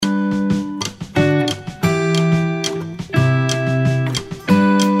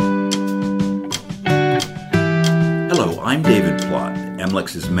I'm David Plott,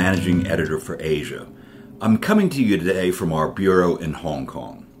 MLEX's managing editor for Asia. I'm coming to you today from our bureau in Hong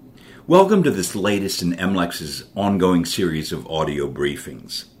Kong. Welcome to this latest in MLEX's ongoing series of audio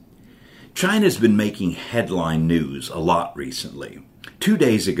briefings. China's been making headline news a lot recently. 2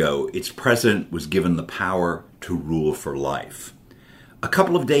 days ago, its president was given the power to rule for life. A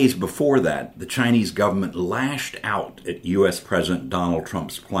couple of days before that, the Chinese government lashed out at U.S. President Donald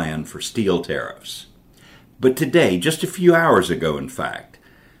Trump's plan for steel tariffs. But today, just a few hours ago in fact,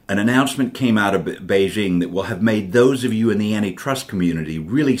 an announcement came out of Beijing that will have made those of you in the antitrust community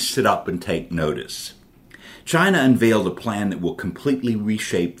really sit up and take notice. China unveiled a plan that will completely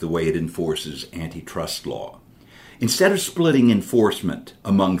reshape the way it enforces antitrust law. Instead of splitting enforcement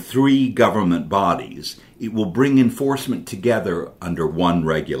among 3 government bodies, it will bring enforcement together under one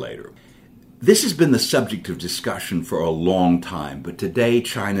regulator. This has been the subject of discussion for a long time, but today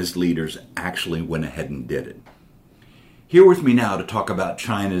China's leaders actually went ahead and did it. Here with me now to talk about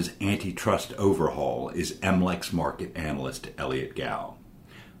China's antitrust overhaul is MLEX market analyst Elliot Gao.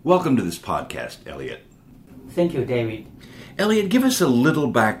 Welcome to this podcast, Elliot. Thank you, David. Elliot, give us a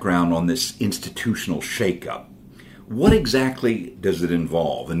little background on this institutional shakeup. What exactly does it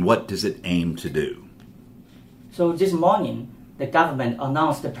involve, and what does it aim to do? So this morning, the government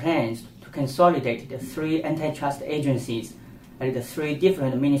announced the plans to consolidate the 3 antitrust agencies at the 3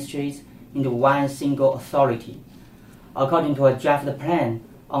 different ministries into one single authority. According to a draft plan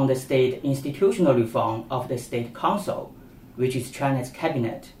on the state institutional reform of the State Council, which is China's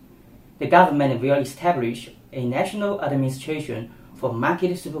cabinet, the government will establish a national administration for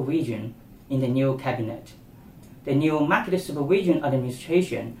market supervision in the new cabinet. The new Market Supervision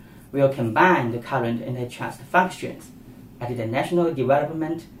Administration will combine the current antitrust functions at the National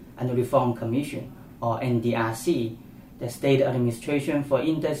Development and Reform Commission, or NDRC, the State Administration for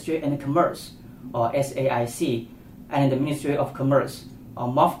Industry and Commerce, or SAIC, and the Ministry of Commerce, or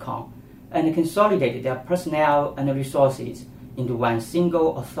MOFCOM, and consolidate their personnel and resources into one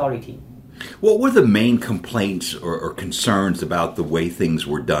single authority. What were the main complaints or concerns about the way things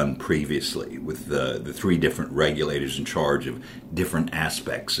were done previously with the 3 different regulators in charge of different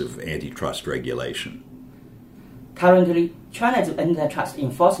aspects of antitrust regulation? Currently, China's antitrust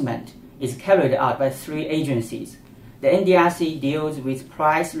enforcement is carried out by 3 agencies. The NDRC deals with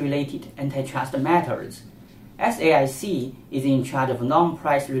price-related antitrust matters. SAIC is in charge of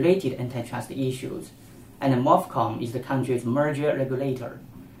non-price-related antitrust issues, and MOFCOM is the country's merger regulator.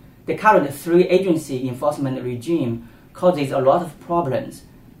 The current 3-agency enforcement regime causes a lot of problems,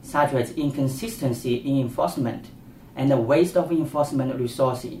 such as inconsistency in enforcement and the waste of enforcement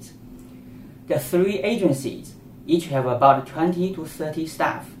resources. The 3 agencies each have about 20 to 30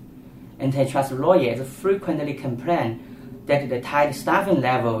 staff. Antitrust lawyers frequently complain that the tight staffing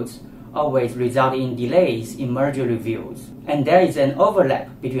levels always result in delays in merger reviews, and there is an overlap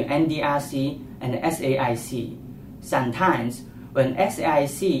between NDRC and SAIC. Sometimes, when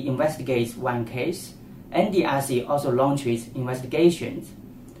SAIC investigates one case, NDRC also launches investigations,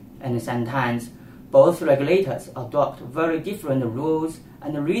 and sometimes both regulators adopt very different rules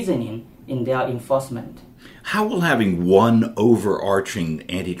and reasoning in their enforcement. How will having one overarching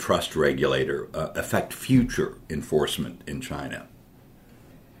antitrust regulator affect future enforcement in China?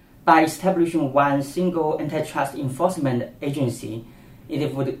 By establishing one single antitrust enforcement agency,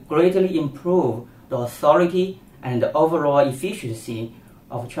 it would greatly improve the authority and the overall efficiency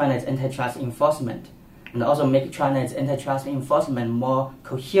of China's antitrust enforcement, and also make China's antitrust enforcement more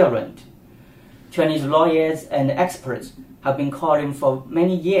coherent. Chinese lawyers and experts have been calling for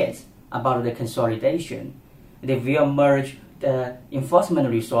many years about the consolidation. They will merge the enforcement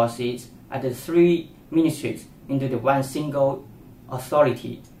resources at the 3 ministries into the one single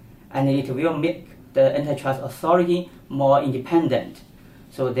authority, and it will make the antitrust authority more independent,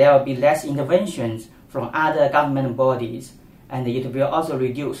 so there will be less interventions from other government bodies, and it will also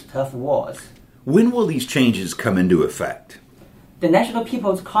reduce turf wars. When will these changes come into effect? The National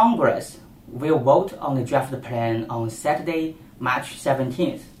People's Congress will vote on the draft plan on Saturday, March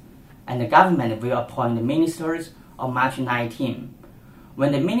 17th, and the government will appoint the ministers on March 19th.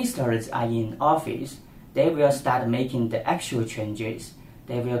 When the ministers are in office, they will start making the actual changes.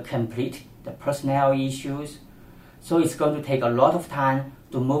 They will complete the personnel issues. So it's going to take a lot of time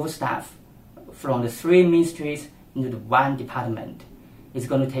to move staff from the 3 ministries into the one department. It's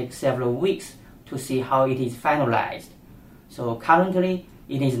going to take several weeks to see how it is finalized. So currently,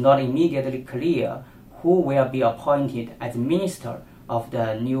 it is not immediately clear who will be appointed as minister of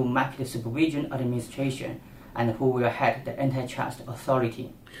the new Market Supervision Administration and who will head the antitrust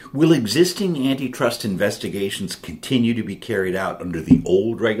authority. Will existing antitrust investigations continue to be carried out under the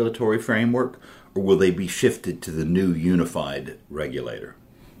old regulatory framework, or will they be shifted to the new unified regulator?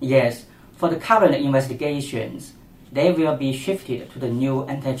 Yes, for the current investigations, they will be shifted to the new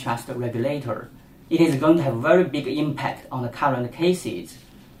antitrust regulator. It is going to have a very big impact on the current cases.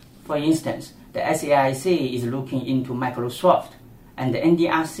 For instance, the SAIC is looking into Microsoft, and the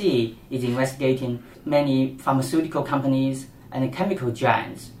NDRC is investigating many pharmaceutical companies and chemical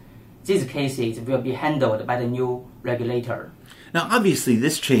giants. These cases will be handled by the new regulator. Now, obviously,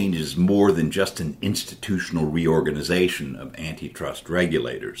 this change is more than just an institutional reorganization of antitrust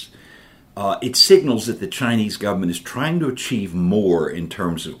regulators. It signals that the Chinese government is trying to achieve more in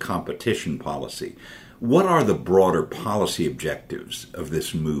terms of competition policy. What are the broader policy objectives of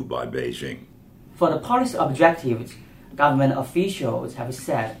this move by Beijing? For the policy objectives, government officials have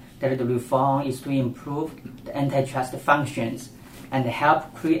said that the reform is to improve the antitrust functions and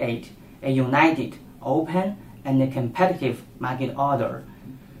help create a united, open, and competitive market order.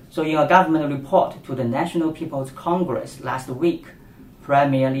 So in a government report to the National People's Congress last week,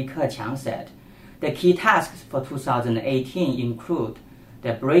 Premier Li Keqiang said, the key tasks for 2018 include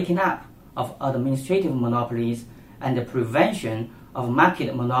the breaking up of administrative monopolies and the prevention of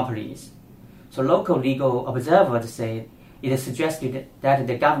market monopolies. So local legal observers say it is suggested that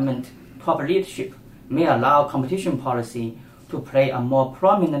the government top leadership may allow competition policy to play a more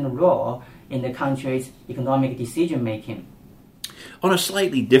prominent role in the country's economic decision-making. On a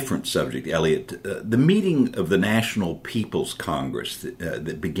slightly different subject, Elliot, the meeting of the National People's Congress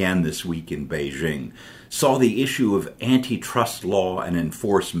that began this week in Beijing saw the issue of antitrust law and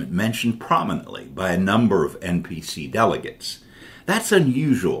enforcement mentioned prominently by a number of NPC delegates. That's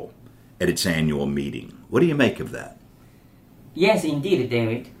unusual at its annual meeting. What do you make of that? Yes, indeed,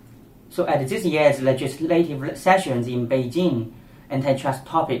 David. So at this year's legislative sessions in Beijing, antitrust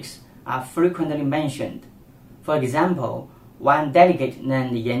topics are frequently mentioned. For example, one delegate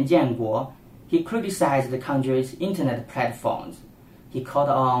named Yan Jianguo, he criticized the country's internet platforms. He called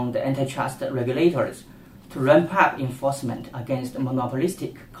on the antitrust regulators to ramp up enforcement against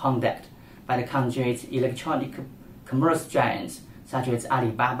monopolistic conduct by the country's electronic commerce giants, such as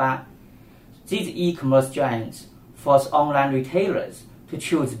Alibaba. These e-commerce giants force online retailers to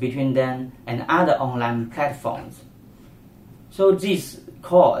choose between them and other online platforms. So these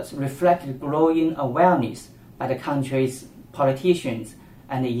calls reflected growing awareness by the country's politicians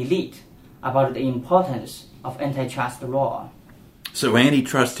and the elite about the importance of antitrust law. So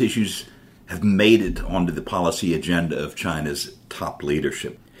antitrust issues have made it onto the policy agenda of China's top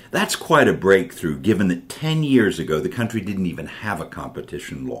leadership. That's quite a breakthrough, given that 10 years ago the country didn't even have a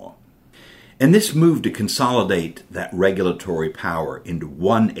competition law. And this move to consolidate that regulatory power into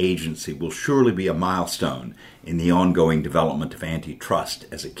one agency will surely be a milestone in the ongoing development of antitrust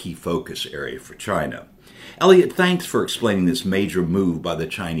as a key focus area for China. Elliot, thanks for explaining this major move by the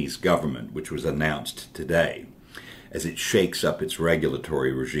Chinese government, which was announced today, as it shakes up its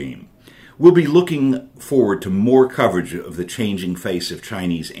regulatory regime. We'll be looking forward to more coverage of the changing face of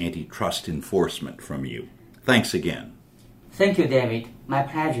Chinese antitrust enforcement from you. Thanks again. Thank you, David. My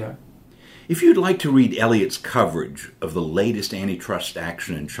pleasure. If you'd like to read Elliot's coverage of the latest antitrust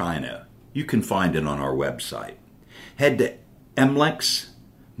action in China, you can find it on our website. Head to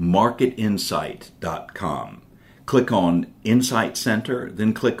mlexmarketinsight.com. Click on Insight Center,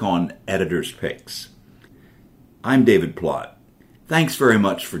 then click on Editor's Picks. I'm David Plott. Thanks very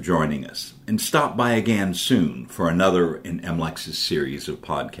much for joining us, and stop by again soon for another in MLEX's series of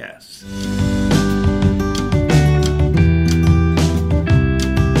podcasts.